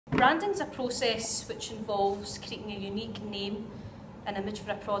branding is a process which involves creating a unique name and image for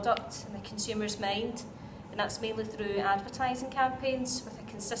a product in the consumer's mind, and that's mainly through advertising campaigns with a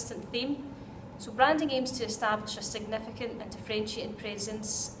consistent theme. So branding aims to establish a significant and differentiating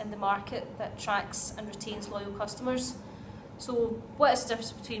presence in the market that attracts and retains loyal customers. So what is the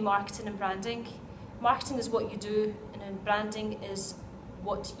difference between marketing and branding? Marketing is what you do, and then branding is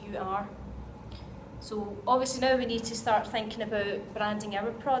what you are. So obviously now we need to start thinking about branding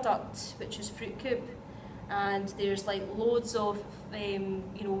our product, which is Fruit Cube. And there's like loads of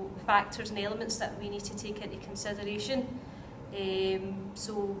factors and elements that we need to take into consideration.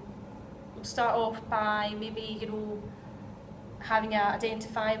 So we'll start off by maybe having an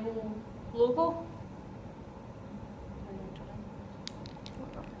identifiable logo.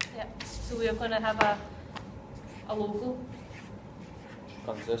 Yeah. So we're going to have a logo.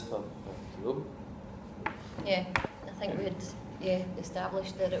 Consists of a cube. Yeah, I think we had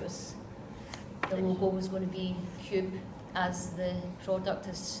established that it was. The logo was going to be cube, as the product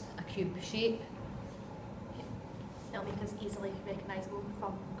is a cube shape. It'll make us easily recognisable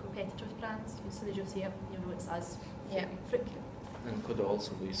from competitors' brands. As soon as you see it, you'll know it's us. Yeah. Fruit Cube. And could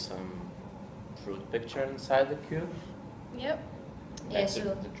also be some fruit picture inside the cube. Yep. Yeah,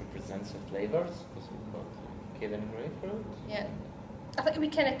 that represents the flavours, because we've got kid and grapefruit. Yeah. I think we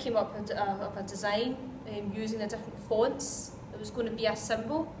kind of came up with a design using the different fonts. It was going to be a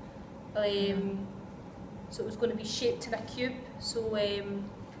symbol. So it was going to be shaped in a cube, so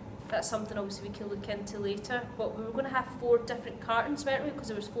that's something obviously we can look into later. But we were going to have 4 different cartons, weren't we? Because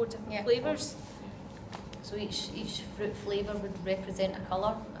there was 4 different flavours. So each fruit flavour would represent a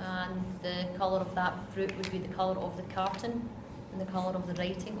colour, and the colour of that fruit would be the colour of the carton and the colour of the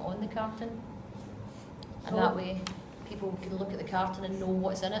writing on the carton. And that way people can look at the carton and know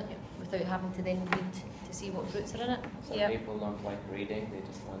what's in it without having to then read to see what fruits are in it. Some people don't like reading, they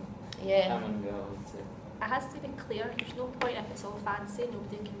just want come and go. It has to be clear. There's no point if it's all fancy,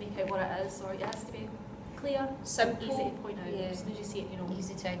 nobody can make out what it is, or it has to be clear, simple, easy to point out. Yeah. As soon as you see it, you know.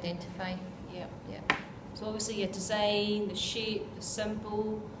 Easy to identify. Yeah. So obviously your design, the shape, the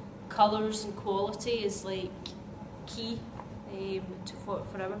symbol, colours and quality is like key for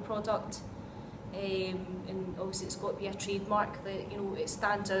our product. And obviously it's got to be a trademark that it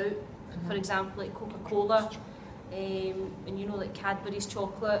stands out. For example, like Coca-Cola, and like Cadbury's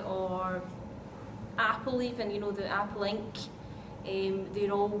chocolate, or Apple even, the Apple ink.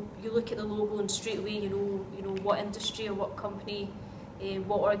 They're all, you look at the logo and straight away you know what industry or what company,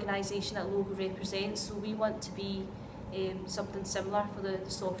 what organisation that logo represents. So we want to be something similar for the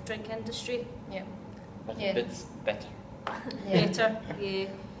soft drink industry. Yeah. But a bit better. Better, yeah.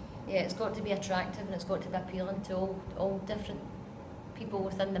 Yeah, it's got to be attractive, and it's got to be appealing to all different people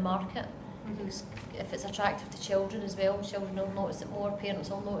within the market. Because if it's attractive to children as well, children will notice it more,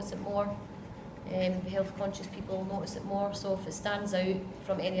 parents will notice it more, health conscious people will notice it more. So if it stands out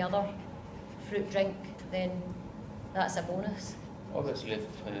from any other fruit drink, then that's a bonus. Obviously, if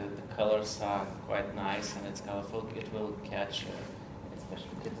the colours are quite nice and it's colourful, it will catch especially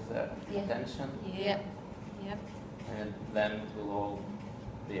kids' attention. Yeah. And then it will all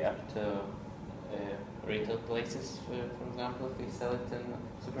be up to retail places, for example, if we sell it in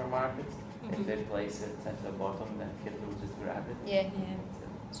supermarkets. If they place it at the bottom, then kids will just grab it. Yeah.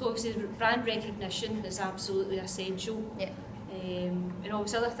 So obviously brand recognition is absolutely essential. Yeah. And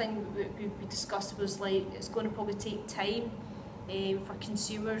obviously the other thing we discussed was like it's going to probably take time for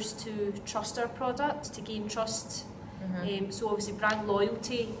consumers to trust our product, to gain trust. So obviously brand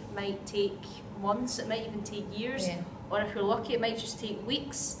loyalty might take months, it might even take years, or if you're lucky it might just take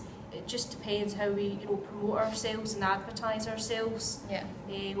weeks. It just depends how we promote ourselves and advertise ourselves. Yeah.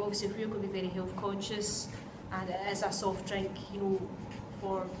 Obviously if we're going to be very health conscious, and it is a soft drink,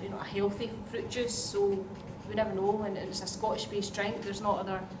 for a healthy fruit juice, so we never know, and it's a Scottish based drink, there's not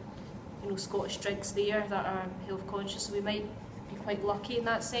other Scottish drinks there that are health conscious, so we might be quite lucky in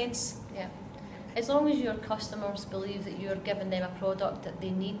that sense. Yeah. As long as your customers believe that you're giving them a product that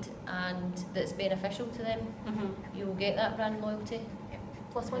they need and that's beneficial to them, you will get that brand loyalty.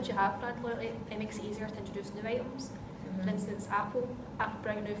 Plus, once you have brand loyalty, it makes it easier to introduce new items. For instance, Apple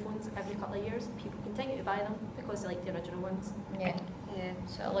bring out new phones every couple of years, and people continue to buy them because they like the original ones. Yeah.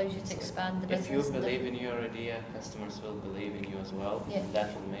 So it allows you to expand the business. If you believe in your idea, customers will believe in you as well. Yeah. And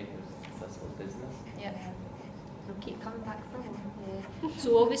that will make a successful business. Yeah. They'll keep coming back for more.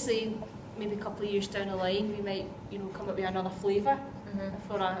 So obviously, maybe a couple of years down the line, we might come up with another flavour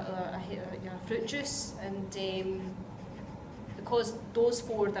for a fruit juice, and because those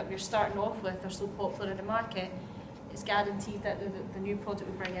 4 that we're starting off with are so popular in the market, it's guaranteed that the new product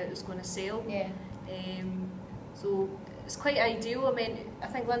we bring out is going to sell. Yeah. So it's quite ideal. I mean, I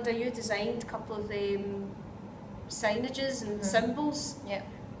think Linda, you designed a couple of signages and symbols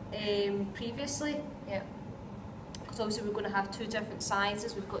previously. Yeah. Because obviously we're going to have two different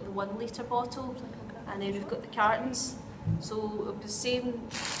sizes. We've got the 1 litre bottle and then we've got the cartons. So the same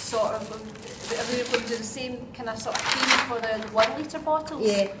sort of, are we going to do the same kind of sort of theme for the 1 litre bottles?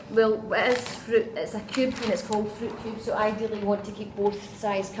 Yeah, well, it is fruit, it's a cube and it's called fruit cube, so ideally you want to keep both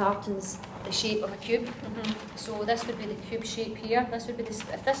size cartons the shape of a cube. So this would be the cube shape here. This would be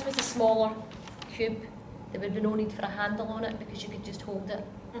if this was a smaller cube, there would be no need for a handle on it because you could just hold it.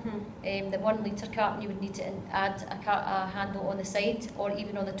 The 1 litre carton, you would need to add a handle on the side or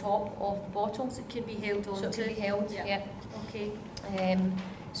even on the top of the bottle. So it could be held on. So it could be held, yeah. Okay.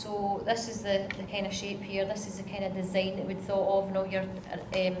 So this is the kind of shape here. This is the kind of design that we'd thought of, and all your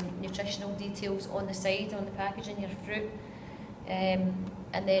nutritional details on the side, on the packaging, your fruit.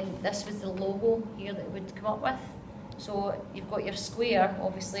 And then this was the logo here that we'd come up with. So you've got your square,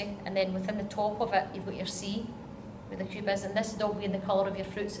 obviously, and then within the top of it, you've got your C, where the cube is, and this would all be in the colour of your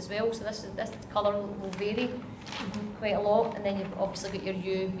fruits as well. So this colour will vary quite a lot, and then you've obviously got your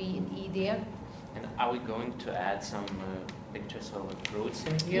U, B, and E there. And are we going to add some pictures of the fruits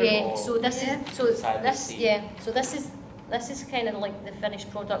in here? Yeah. Or So this is this is kind of like the finished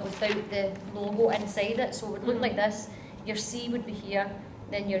product without the logo inside it. So it would look like this. Your C would be here,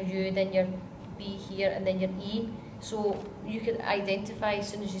 then your U, then your B here, and then your E. So you can identify as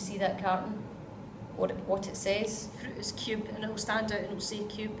soon as you see that carton what it says. Fruit is cube, and it'll stand out and it'll say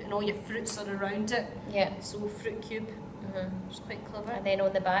cube, and all your fruits are around it. Yeah. So fruit cube. It's quite clever. And then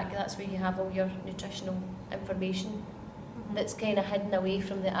on the back, that's where you have all your nutritional information that's kind of hidden away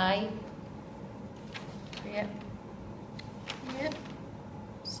from the eye. So, yeah. Yeah.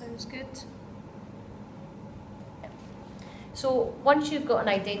 Sounds good. So once you've got an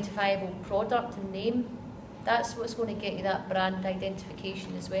identifiable product and name, that's what's going to get you that brand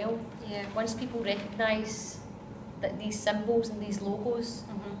identification as well. Yeah. Once people recognise that these symbols and these logos,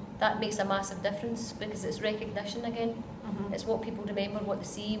 that makes a massive difference because it's recognition again. It's what people remember, what they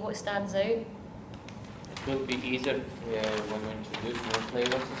see, what stands out. It will be easier when we introduce new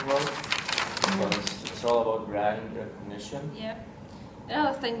flavors as well, because it's all about brand recognition. Yeah.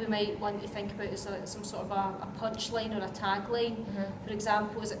 Another thing we might want to think about is some sort of a punchline or a tagline. For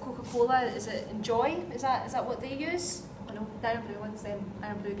example, is it Coca-Cola? Is it enjoy? Is that what they use? I know, Iron Brew ones,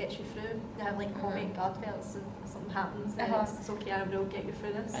 Iron Brew gets you through. They have like comic adverts if something happens, then it's okay, Iron Brew will get you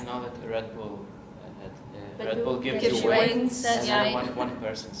through this. I know that Red Bull Red Bull gives you wings. and That's then one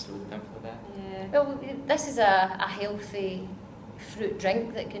person sued them for that. Yeah. Well, this is a healthy fruit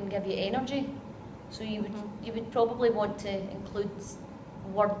drink that can give you energy. So you would probably want to include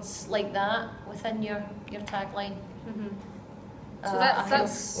words like that within your tagline. So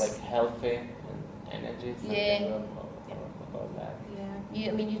that's like healthy and energy. Yeah. About that. Yeah.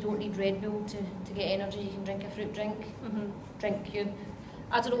 You don't need Red Bull to get energy. You can drink a fruit drink, drink cube.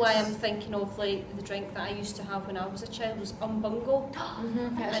 I don't know why I'm thinking of like the drink that I used to have when I was a child was Umbungle,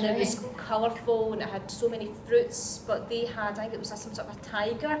 and it was colourful and it had so many fruits. But they had, I think it was some sort of a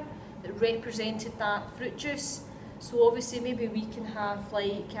tiger that represented that fruit juice. So obviously maybe we can have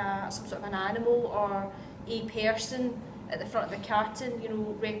like some sort of an animal or a person at the front of the carton, you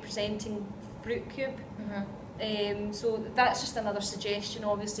know, representing fruit cube. So that's just another suggestion.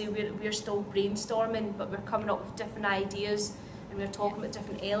 Obviously we're still brainstorming, but we're coming up with different ideas and we're talking about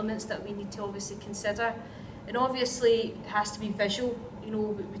different elements that we need to obviously consider. And obviously it has to be visual, you know,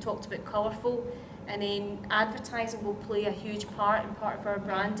 we talked about colourful, and then advertising will play a huge part in part of our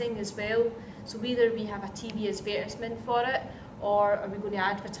branding as well. So either we have a TV advertisement for it, or are we going to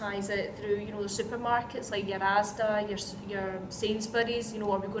advertise it through, you know, the supermarkets like your Asda, your Sainsbury's, you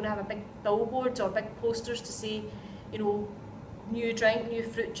know, are we going to have a big billboards or big posters to say, you know, new drink, new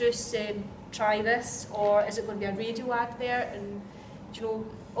fruit juice, try this, or is it going to be a radio advert? And, you know,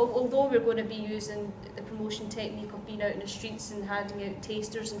 although we're going to be using the promotion technique of being out in the streets and handing out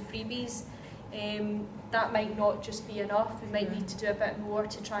tasters and freebies, that might not just be enough. We might need to do a bit more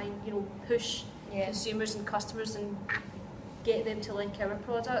to try and, you know, push consumers and customers and get them to like our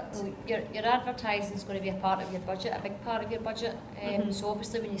product. Well, your advertising is going to be a part of your budget, a big part of your budget. So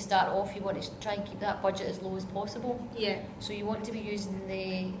obviously when you start off, you want to try and keep that budget as low as possible. Yeah. So you want to be using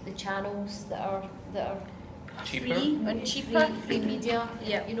the channels that are Cheaper. Free and cheaper. free media.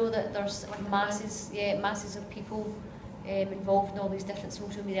 Yeah. You know that there's masses of people involved in all these different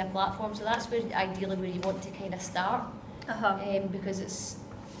social media platforms. So that's where ideally where you want to kind of start, because it's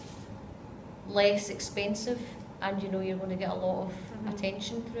less expensive, and you know you're going to get a lot of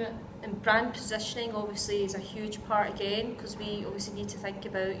attention through it. And brand positioning obviously is a huge part again, because we obviously need to think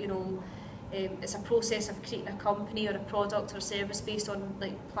about, you know, It's a process of creating a company or a product or service based on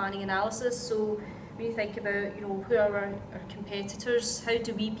like planning analysis. So when you think about, you know, who are our competitors, how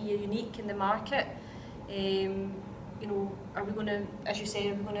do we be unique in the market? You know, are we going to, as you say,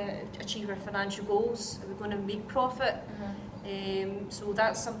 are we going to achieve our financial goals? Are we going to make profit? So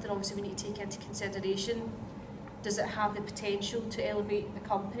that's something obviously we need to take into consideration. Does it have the potential to elevate the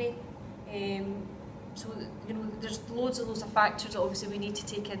company? So, you know, there's loads of factors that obviously we need to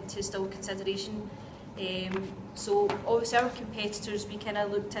take into still consideration. So obviously our competitors, we kind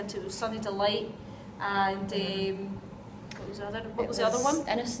of looked into, it was Sunny Delight and what was the other one?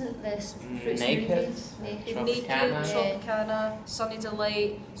 Innocent, this fruits Naked, and Naked, Tropicana. Tropicana, Sunny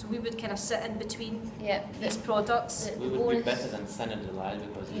Delight. So we would kind of sit in between these products. We would be better than Sunny Delight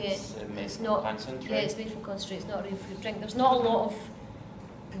because it's made it's from not, concentrate. Yeah, it's made from concentrate, it's not a real fruit drink. There's not a lot of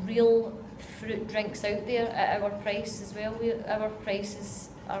real fruit drinks out there at our price as well. Our prices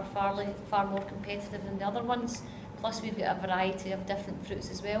are far more competitive than the other ones. Plus we've got a variety of different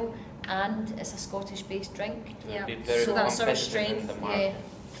fruits as well, and it's a Scottish based drink. Yeah, So that's our in strength. the market.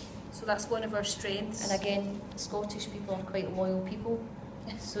 So that's one of our strengths. And again, Scottish people are quite loyal people,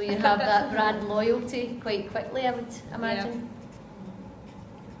 so you have that brand loyalty quite quickly, I would imagine.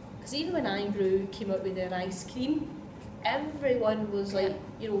 Because even when iBrew came out with their ice cream, everyone was like,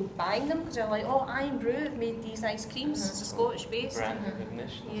 you know, buying them because they're like, oh, iBrew have made these ice creams. It's a Scottish based. Brand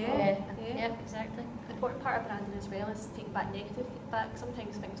recognition. Yeah, exactly. The important part of branding as well is taking back negative feedback.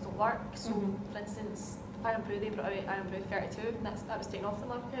 Sometimes things don't work. So, for instance, Iron Brew, they brought out Iron Brew 32, and that was taken off the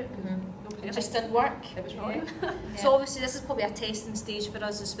market. It just didn't work. It was wrong. So obviously this is probably a testing stage for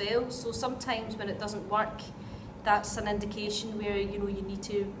us as well. So sometimes when it doesn't work, that's an indication where, you know, you need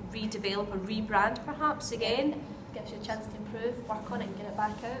to redevelop or rebrand perhaps again. Gives you a chance to improve, work on it and get it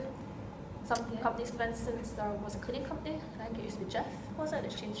back out. Some companies, for instance, there was a cleaning company, I think it used to be Jif, was it?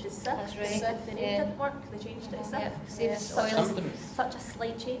 It's changed to Sif. That's right. Sif, the name didn't work, they changed it to Sif. Saves Such a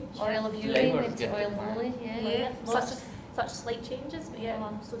slight change. oil of Flavors urine into get oil of different. lily. Yeah. Lots of Such slight changes, but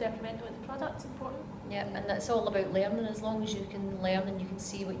so detrimental to the product's important. Yeah, and it's all about learning. As long as you can learn and you can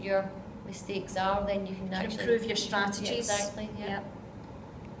see what your mistakes are, then you can actually Improve your strategies. Yeah, exactly. Yeah. Yeah.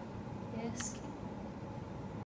 Yes.